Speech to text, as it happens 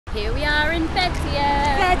Here we are in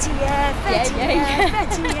Fethiye.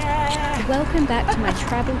 Fethiye. Welcome back to my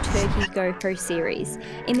Travel Turkey GoPro series.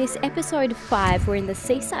 In this episode 5, we're in the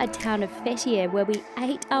seaside town of Fethiye where we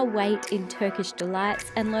ate our weight in Turkish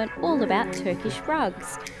delights and learned all about Turkish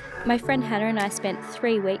rugs. My friend Hannah and I spent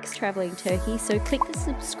 3 weeks travelling Turkey, so click the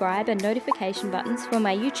subscribe and notification buttons for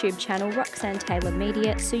my YouTube channel Roxanne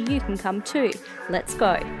Media so you can come too. Let's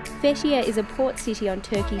go! Fethiye is a port city on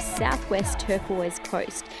Turkey's southwest turquoise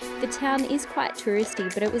coast. The town is quite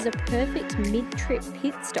touristy, but it was a perfect mid-trip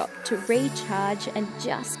pit stop to recharge and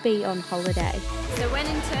just be on holiday. So when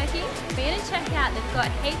in Turkey, we're going to check out, they've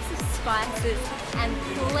got heaps of spices and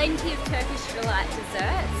plenty of Turkish delight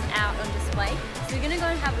desserts out on display. So we're going to go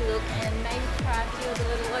and have a look and maybe try a few of the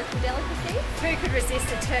little local delicacies. Who could resist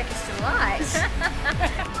a Turkish delight?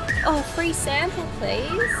 Oh, free sample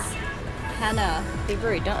please. Hannah, be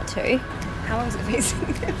rude not to. How long is it been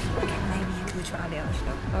sitting there for? Maybe we'll try the other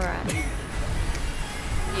stuff. Alright.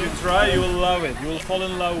 You try, you will love it. You will fall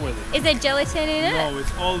in love with it. Is there gelatin in it? No,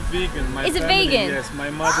 it's all vegan. My Is it family, vegan? Yes, my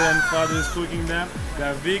mother and father is cooking them. They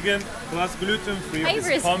are vegan plus gluten-free.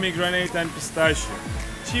 It's pomegranate and pistachio.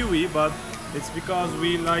 Chewy, but it's because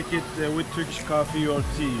we like it with Turkish coffee or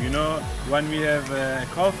tea. You know, when we have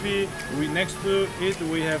coffee, next to it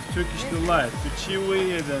we have Turkish delight. To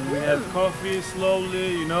chewy, and then we have coffee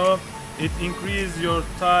slowly. You know, it increases your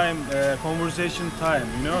time, conversation time.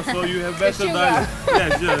 You know, so you have better dialogue.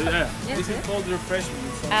 Yeah. This is called refreshment.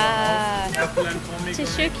 Apple and pomegranate.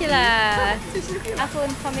 Teşekkürler. Apple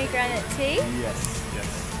and pomegranate tea. Yes.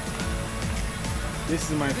 This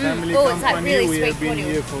is my family It's company. like really we sweet have been cordial.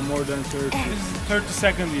 here for more than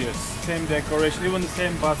 32nd years. Same decoration, even the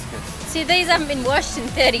same basket. See, these haven't been washed in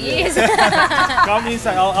 30 years. Come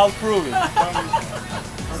inside, I'll prove it. Come inside.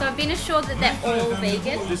 So I've been assured that they're all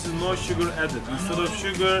vegan. This is no sugar added. Instead of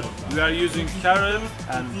sugar, we are using caramel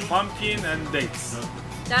and pumpkin and dates.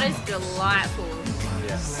 That is delightful.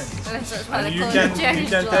 Yes. That's why And they you call can it Turkish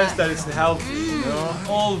test delight. that it's healthy. You know?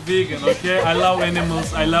 All vegan, okay? I love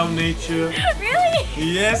animals, I love nature. Really?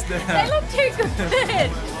 Yes, They look too good.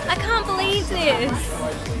 I can't believe this.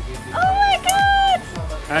 Oh my god!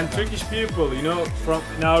 And Turkish people, you know,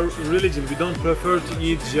 in our religion, we don't prefer to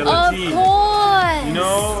eat gelatin. Of course! You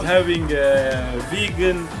know, having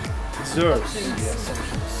vegan desserts.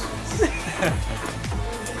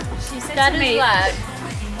 She said That to is me, like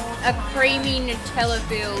a creamy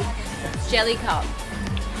Nutella-filled jelly cup.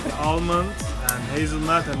 The almond and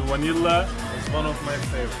hazelnut and vanilla is one of my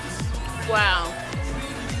favorites. Wow.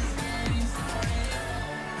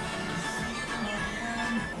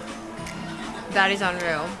 that is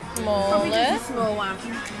unreal. Smaller. Just a small one.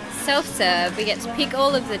 Self-serve, we get to pick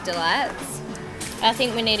all of the delights. I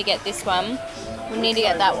think we need to get this one. We need to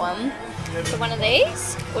get that one. So one of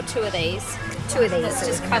these or 2 of these? 2 of these. Let's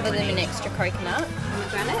just cover them in extra coconut.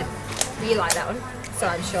 Pomegranate. You like that one? So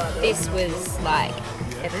I'm sure I will. This was like,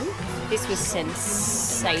 Evan. this was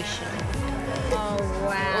sensational. Oh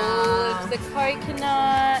wow. All of the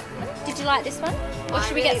coconut. Did you like this one? Or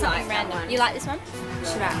should we get something random? You like this one?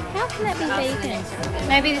 Should I? How can that be vegan?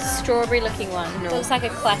 Maybe this strawberry looking one. It looks like a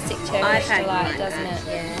classic Turkish delight, doesn't it?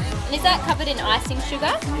 Yeah. And is that covered in icing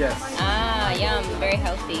sugar? Yes. Ah, yum, very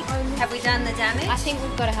healthy. Have we done the damage? I think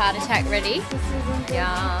we've got a heart attack ready.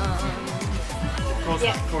 Yum.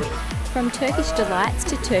 From Turkish delights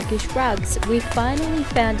to Turkish rugs, we finally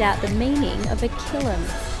found out the meaning of a kilim.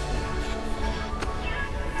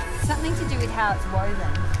 Something to do with how it's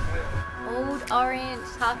woven. Old Orient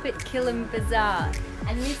Carpet Kilim Bazaar.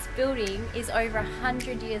 And this building is over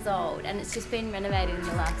 100 years old and it's just been renovated in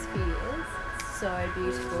the last few years. So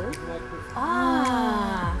beautiful.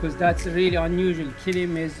 Ah. Because that's really unusual.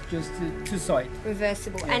 Kilim is just two-side.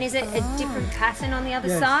 Reversible. And is it a different pattern on the other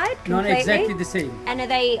Yes. side? Not Completely? exactly the same. And are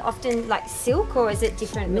they often like silk or is it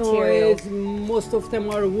different No, material? most of them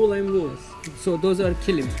are wool and wool. So those are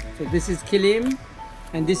kilim. So this is kilim,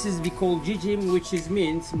 and this is we call cicim, which is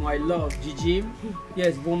means my love, cicim.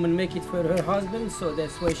 Yes, woman make it for her husband, so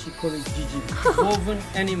that's why she calls it cicim. Woven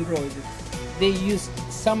and embroidered. They use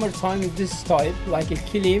summertime this type, like a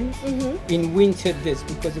kilim. In winter this,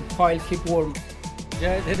 because the pile keep warm. We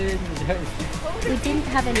didn't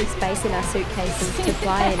have any space in our suitcases to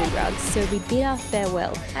buy any rugs, so we bid our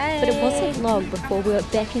farewell. But it wasn't long before we were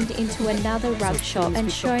beckoned into another rug shop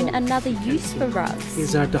and shown another use for rugs.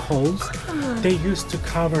 These are the holes. They used to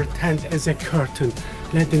cover tent as a curtain,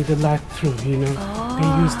 letting the light through, you know. They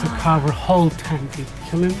used to cover whole tent with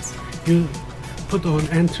kilims. You put on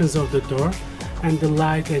entrance of the door and the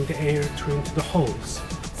light and the air through into the holes.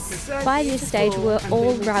 By this stage, we're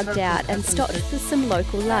all rugged out and stopped for some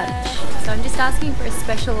local lunch. So I'm just asking for a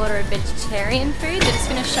special order of vegetarian food. They're just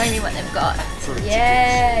going to show me what they've got.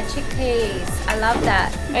 Yeah, chickpeas. I love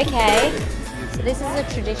that. Okay. So this is a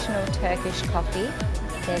traditional Turkish coffee.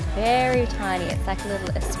 They're very tiny. It's like a little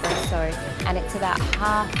espresso, and it's about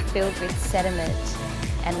half filled with sediment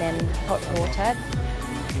and then hot water.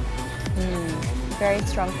 Very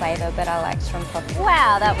strong flavour, but I like strong coffee.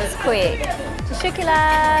 Wow, that was quick.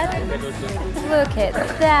 Teşekkürler. Look at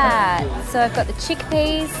that. So I've got the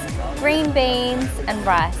chickpeas, green beans and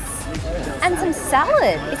rice. And some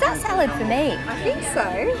salad. Is that salad for me? I think so.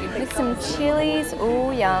 With some chilies.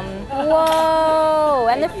 Ooh, yum. Whoa,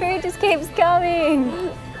 and the food just keeps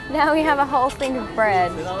coming. Now we have a whole thing of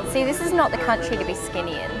bread. See, this is not the country to be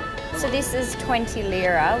skinny in. So this is 20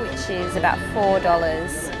 lira, which is about $4.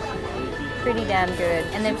 Pretty damn good.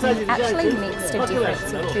 And they've actually mixed a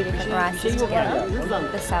difference of two different rices together.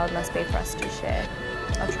 The salad must be for us to share.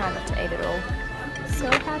 I'll try not to eat it all. So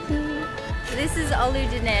happy. So this is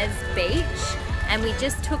Uludeniz Beach, and we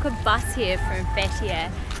just took a bus here from Fethiye.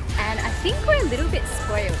 And I think we're a little bit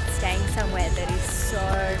spoiled staying somewhere that is so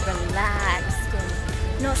relaxed and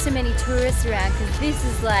not so many tourists around, because this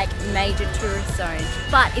is like major tourist zone.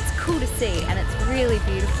 But it's cool to see and it's really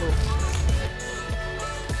beautiful.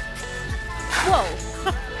 Whoa!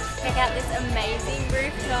 Check out this amazing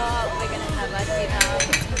rooftop. We're gonna have our dinner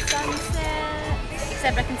with the sunset.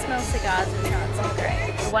 Except I can smell cigars, which aren't so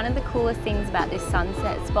great. One of the coolest things about this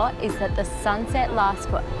sunset spot is that the sunset lasts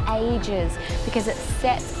for ages because it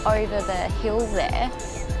sets over the hill there,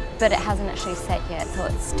 but it hasn't actually set yet, so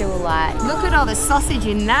it's still light. Look at all the sausage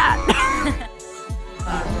in that.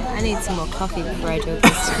 I need some more coffee before I do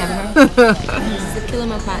this camera. This is the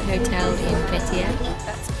Kilim Hotel in Fethiye.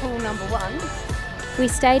 That's pool number 1. We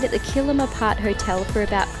stayed at the Kilim Hotel for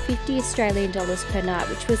about $50 Australian per night,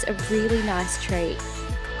 which was a really nice treat.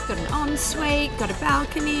 Got an ensuite, got a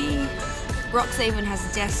balcony. Rox even has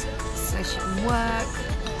a desk so she can work.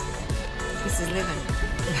 This is living.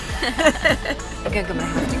 I'm gonna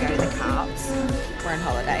have to go to the Carps. We're on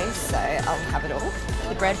holiday, so I'll have it all.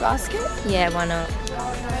 The bread basket. Yeah, why not?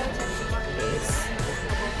 This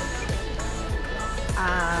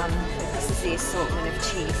is the assortment of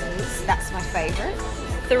cheeses. That's my favourite.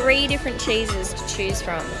 3 different cheeses to choose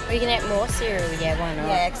from. Are you gonna eat more cereal? Yeah, why not?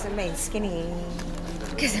 Yeah, because I'm being skinny.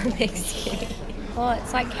 Because I'm being skinny. Oh,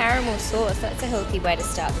 it's like caramel sauce. That's a healthy way to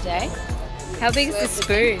start the day. How big is the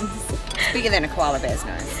spoons? It's bigger than a koala bear's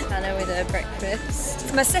nose. I know, with a breakfast.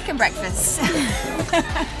 It's my second breakfast.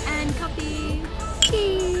 And coffee.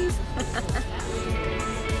 Cheese.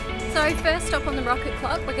 So first stop on the rocket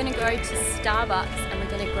clock, we're going to go to Starbucks and we're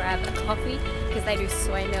going to grab a coffee because they do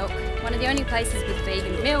soy milk. One of the only places with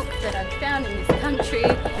vegan milk that I've found in this country.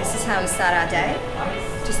 This is how we start our day.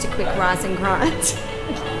 Just a quick rise and grind.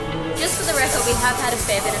 Just for the record, we have had a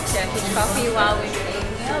fair bit of Turkish coffee while we've been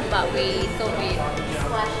here, but we thought we'd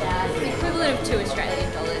splash out the equivalent of $2 Australian.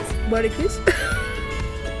 What is this?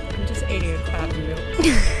 I'm just eating a carb milk.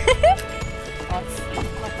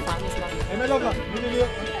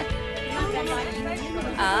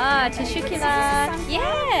 Ah, teşekkürler.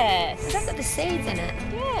 Yes. It's got the seeds in it.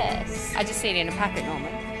 Yes. I just see it in a packet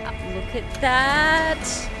normally. Look at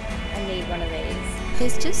that. I need one of these.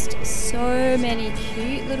 There's just so many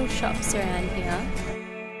cute little shops around here.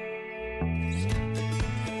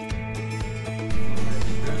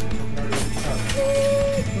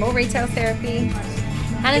 More retail therapy.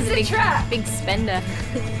 Hannah's a big spender.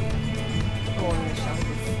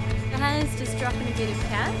 Hannah's just dropping a bit of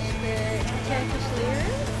cash, the Turkish lira.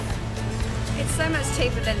 It's so much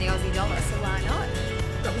cheaper than the Aussie dollar, so why not?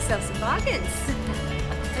 Got myself some bargains.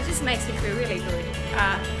 It just makes me feel really good.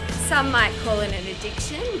 Some might call it an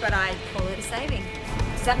addiction, but I call it a saving.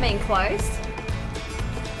 Does that mean closed?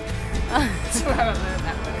 That's where I learned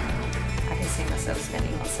that word. I can see myself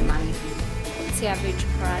spending lots of money. What's the average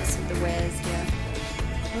price of the wares here?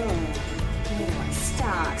 Where do I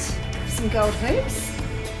start? Some gold hoops.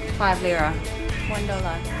 5 lira. $1.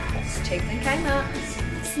 That's cheaper than Kmart.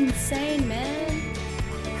 It's insane, man.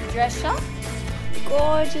 The dress shop.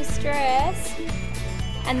 Gorgeous dress.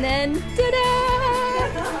 And then,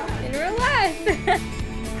 ta-da! In real life.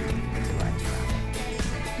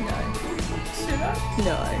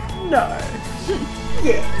 No. No.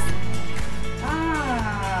 Yes.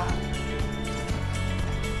 Ah.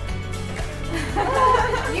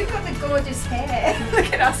 You've got the gorgeous hair.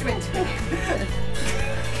 Look at us with twins.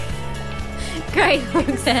 Great,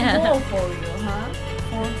 Roxanne. Small for you, huh?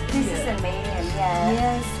 This is a medium, yeah.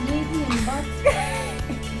 Yes, medium, but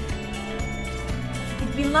It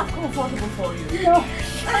will not comfortable for you. No.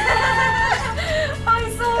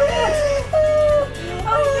 I'm so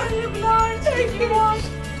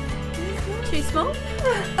Too small? A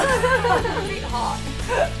bit hot.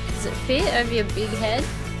 Does it fit over your big head?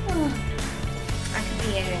 I could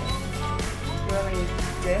be a whirling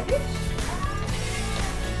dervish.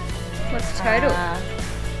 What's the total?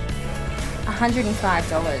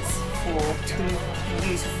 $105 for 2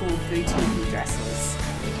 beautiful boutique dresses.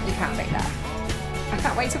 You can't beat that. I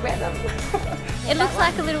can't wait to wear them. It looks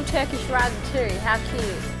like a little Turkish rug too. How cute.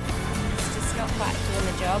 It's just not quite Doing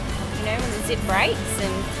the job. You know, when the zip breaks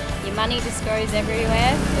and your money just goes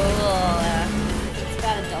everywhere. Oh, it's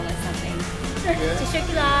about $1 something.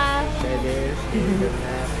 Teşekkürler.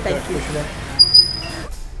 Thank you.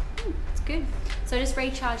 It's good. So I just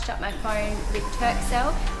recharged up my phone with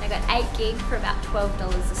Turkcell. I got 8 gig for about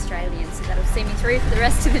 $12 Australian, so that'll see me through for the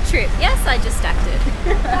rest of the trip. Yes, I just stacked it.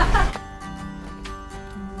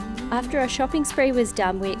 After our shopping spree was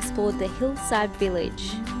done, we explored the hillside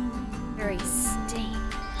village. Very steep.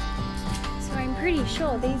 So I'm pretty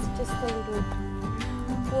sure these are just the little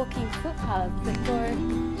walking footpaths that go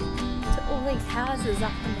to all these houses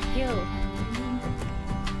up on the hill.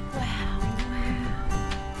 Wow,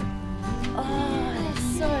 wow. Oh, they're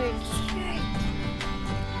so cute.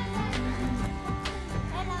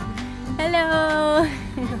 Hello.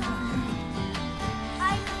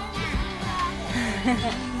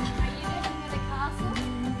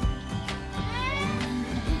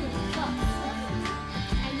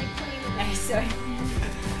 So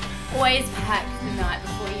always pack the night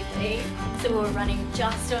before you leave. So we were running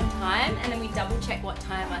just on time, and then we double check what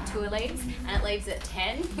time our tour leaves, and it leaves at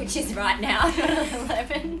 10, which is right now, not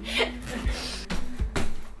 11.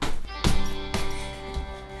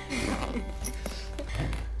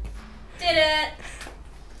 Did it!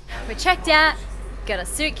 We're checked out, got our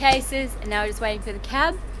suitcases, and now we're just waiting for the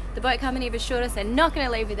cab. The boat company have assured us they're not going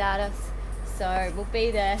to leave without us, so we'll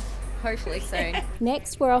be there hopefully soon.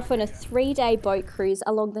 Next, we're off on a 3-day boat cruise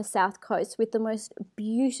along the south coast with the most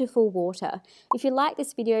beautiful water. If you like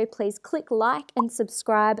this video, please click like and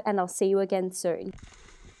subscribe, and I'll see you again soon.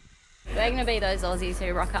 We're going to be those Aussies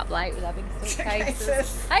who rock up late with our big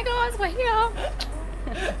suitcases. Hey guys, we're here.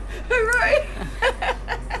 Hooray!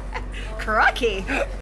 Crikey!